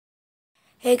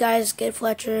Hey guys, Kid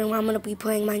Fletcher, and I'm gonna be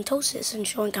playing Mitosis and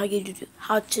showing how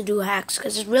to do hacks.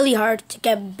 Cause it's really hard to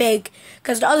get big,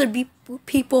 cause the other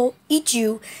people eat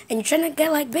you, and you're trying to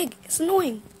get like big. It's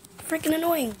annoying, freaking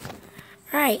annoying.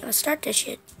 All right, let's start this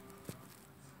shit.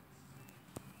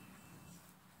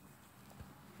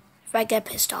 If I get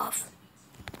pissed off,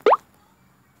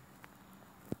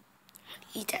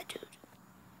 eat that dude.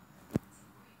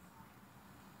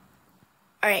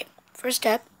 All right, first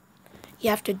step, you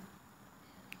have to.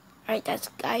 Alright, that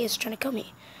guy is trying to kill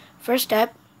me. First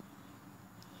step.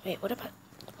 Wait, what about...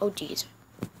 Oh, jeez.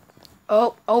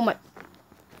 Oh my...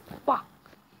 Fuck.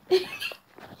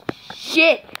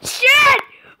 Shit!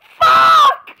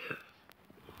 Fuck!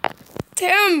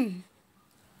 Damn!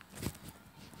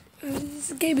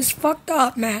 This game is fucked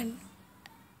up, man.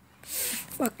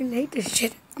 Fucking hate this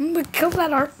shit. I'm gonna kill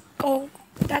that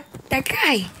that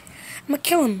guy. I'm gonna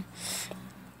kill him.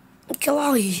 I'll kill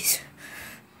all these.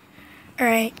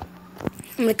 Alright.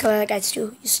 I'm gonna kill that guy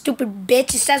too. You stupid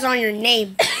bitch. It says on your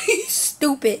name.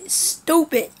 Stupid.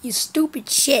 You stupid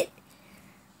shit.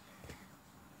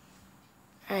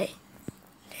 Alright.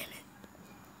 Damn it.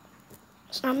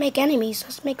 Let's not make enemies.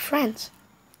 Let's make friends.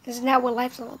 Isn't that what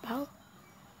life's all about?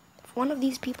 If one of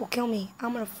these people kill me,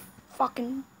 I'm gonna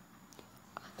fucking...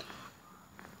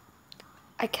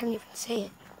 I can't even say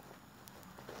it.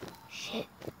 Shit.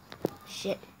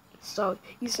 So,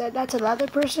 you said that to the other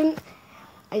person?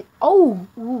 Ooh,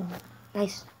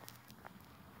 nice.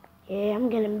 Yeah, I'm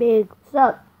getting big.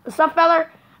 What's up, fella?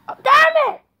 Oh,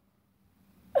 damn it!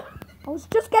 I was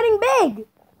just getting big.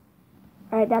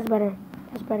 Alright, that's better.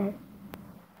 What's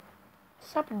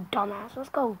up, dumbass? Let's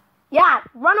go. Yeah,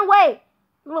 run away,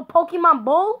 you little Pokemon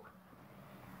bull.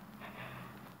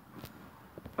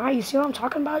 Alright, you see what I'm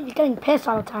talking about? You're getting pissed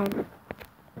all the time.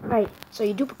 Alright, so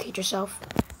you duplicate yourself.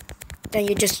 Then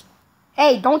you just...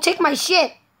 Hey, don't take my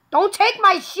shit. Don't take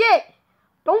my shit.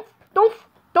 Don't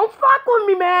fuck with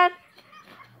me, man.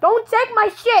 Don't take my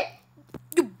shit.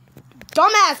 You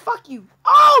dumbass, fuck you.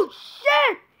 Oh,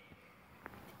 shit.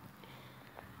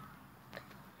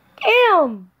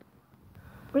 Damn.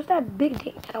 Where's that big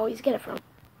thing I always get it from?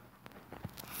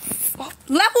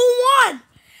 Level 1.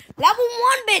 Level 1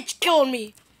 bitch killed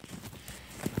me.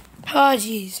 Oh,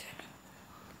 jeez.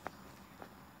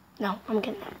 No, I'm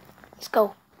getting that. Let's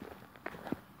go.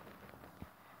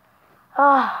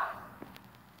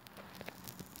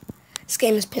 This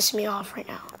game is pissing me off right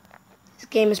now.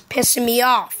 Pissing me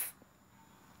off.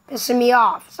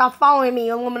 Stop following me,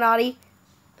 Illuminati.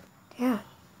 Damn.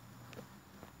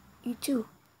 You too,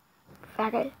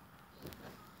 faggot.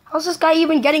 How's this guy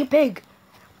even getting big?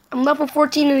 I'm level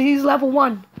 14 and he's level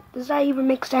 1. Does that even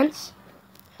make sense?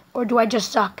 Or do I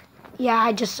just suck? Yeah,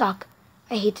 I just suck.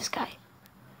 I hate this guy.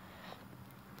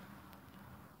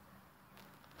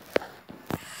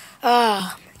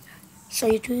 So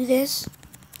you do this,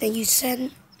 then you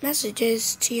send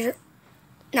messages to your...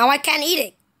 Now I can't eat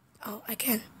it. Oh, I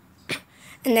can.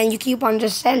 And then you keep on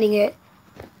just sending it.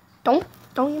 Don't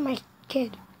eat my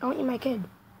kid. Don't eat my kid.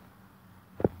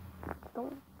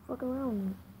 Don't fuck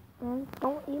around, man.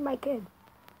 Don't eat my kid.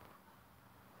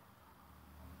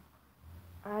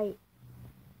 Alright.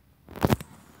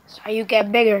 That's how you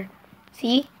get bigger.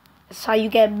 See? That's how you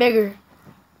get bigger.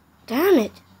 Damn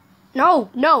it. No,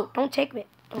 don't take it.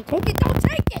 Don't take it.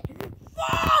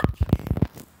 Fuck!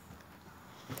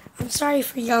 I'm sorry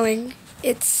for yelling.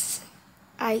 Kill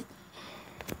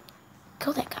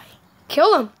that guy.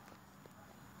 Kill him!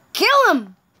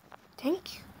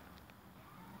 Thank you.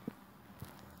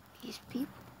 These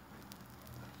people.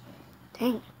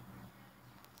 Dang.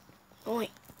 Annoying.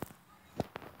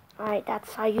 Alright,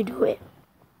 that's how you do it.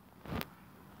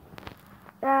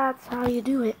 Now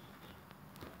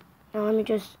let me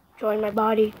just join my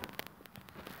body.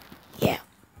 Yeah,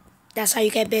 that's how you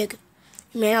get big.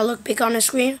 You may not look big on the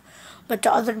screen, but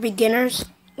the other beginners,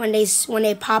 when they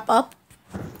pop up,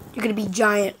 you're gonna be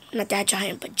giant. Not that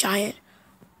giant, but giant.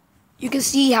 You can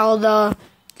see how the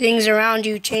things around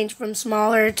you change from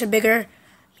smaller to bigger.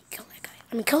 Kill that guy.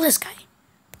 Kill this guy.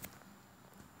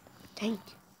 Thank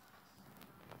you.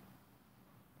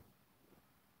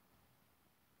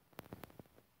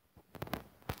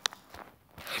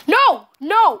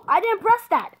 No, I didn't press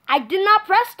that. I did not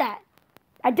press that.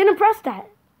 I didn't press that.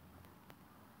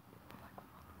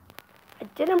 I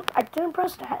didn't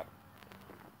press that.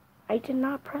 I did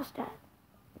not press that.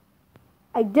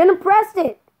 I didn't press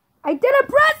it.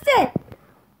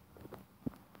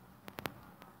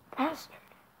 Bastard.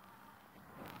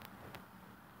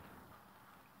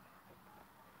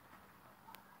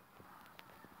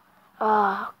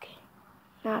 Okay.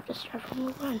 Now I have to start from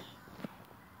the run.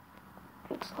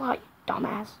 Thanks a lot, you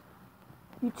dumbass.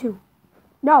 You too.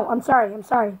 No, I'm sorry. I'm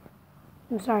sorry.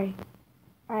 I'm sorry.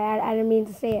 I didn't mean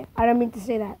to say it. I didn't mean to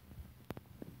say that.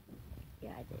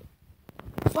 Yeah, I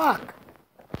did. Fuck.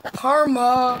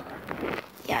 Karma.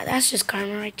 Yeah, that's just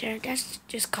karma right there. That's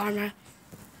just karma.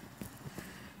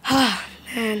 Ah,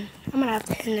 man. I'm gonna have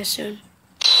to end this soon.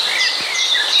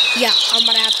 Yeah, I'm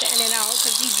gonna have to end it out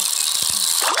because these.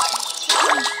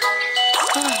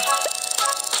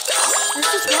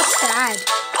 Let's just watch the ad.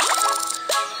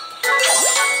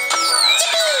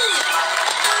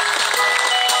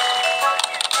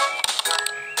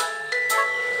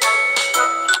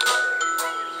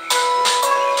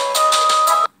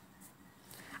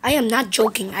 I am not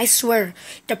joking, I swear.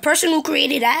 The person who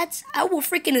created ads, I will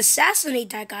freaking assassinate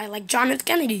that guy like John F.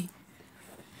 Kennedy.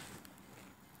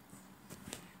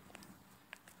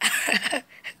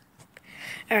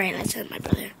 Alright, let's end my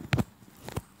brother.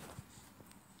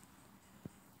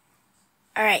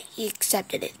 Alright, he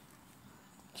accepted it.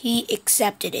 He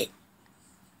accepted it.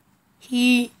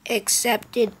 He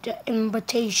accepted the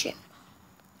invitation.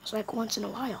 It's like once in a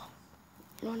while.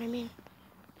 You know what I mean?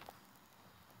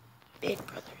 Big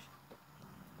brothers.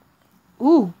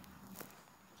 Ooh.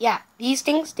 Yeah, these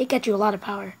things, they get you a lot of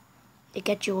power. They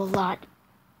get you a lot.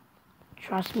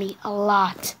 Trust me, a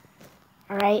lot.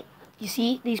 Alright? You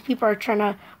see, these people are trying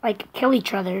to, like, kill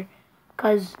each other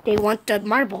because they want the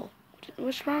marble.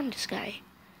 What's wrong with this guy?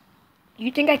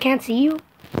 You think I can't see you?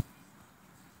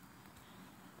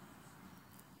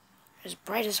 As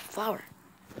bright as a flower.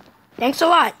 Thanks a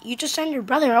lot. You just sent your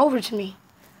brother over to me.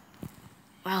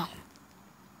 Wow.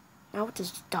 Now what does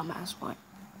this dumbass want?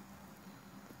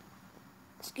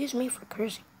 Excuse me for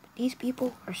cursing, but these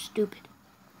people are stupid.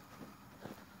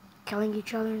 Killing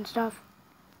each other and stuff.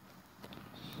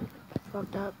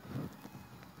 Fucked up.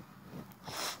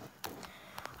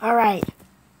 Alright.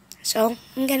 So,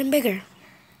 I'm getting bigger.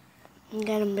 I'm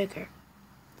getting bigger.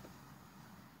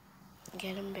 I'm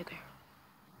getting bigger.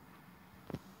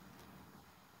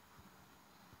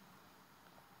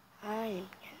 I am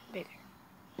getting bigger.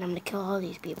 And I'm gonna kill all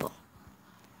these people.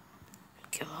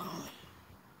 Kill all of them.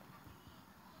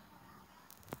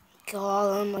 Kill all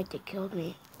of them like they killed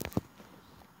me.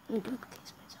 Let me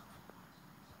duplicate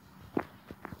myself.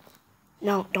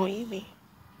 No, don't eat me.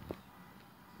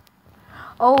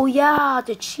 Oh yeah,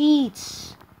 the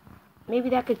cheats. Maybe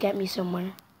that could get me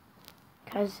somewhere.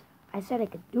 Because I said I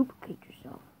could duplicate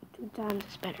yourself. 2 times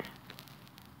is better.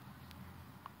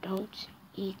 Don't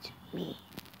eat me.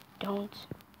 Don't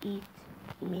eat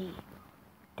me.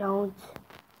 Don't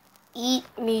eat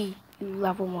me, you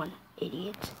level 1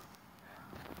 idiot.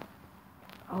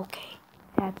 Okay,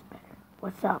 that's better.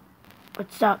 What's up?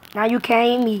 What's up? Now you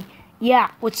can't eat me.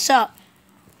 Yeah, what's up?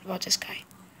 What about this guy?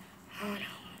 I don't know.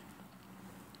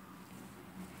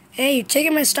 Hey, you're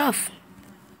taking my stuff.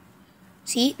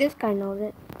 See, this guy knows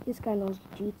it. This guy knows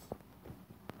the cheats.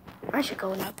 I should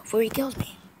go now before he kills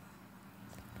me.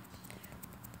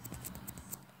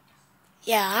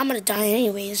 Yeah, I'm gonna die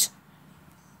anyways.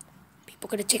 People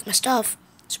gonna take my stuff.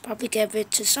 So probably give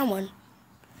it to someone.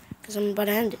 Because I'm about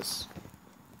to end this.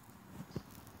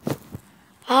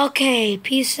 Okay,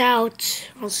 peace out.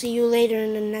 I'll see you later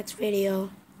in the next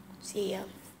video. See ya.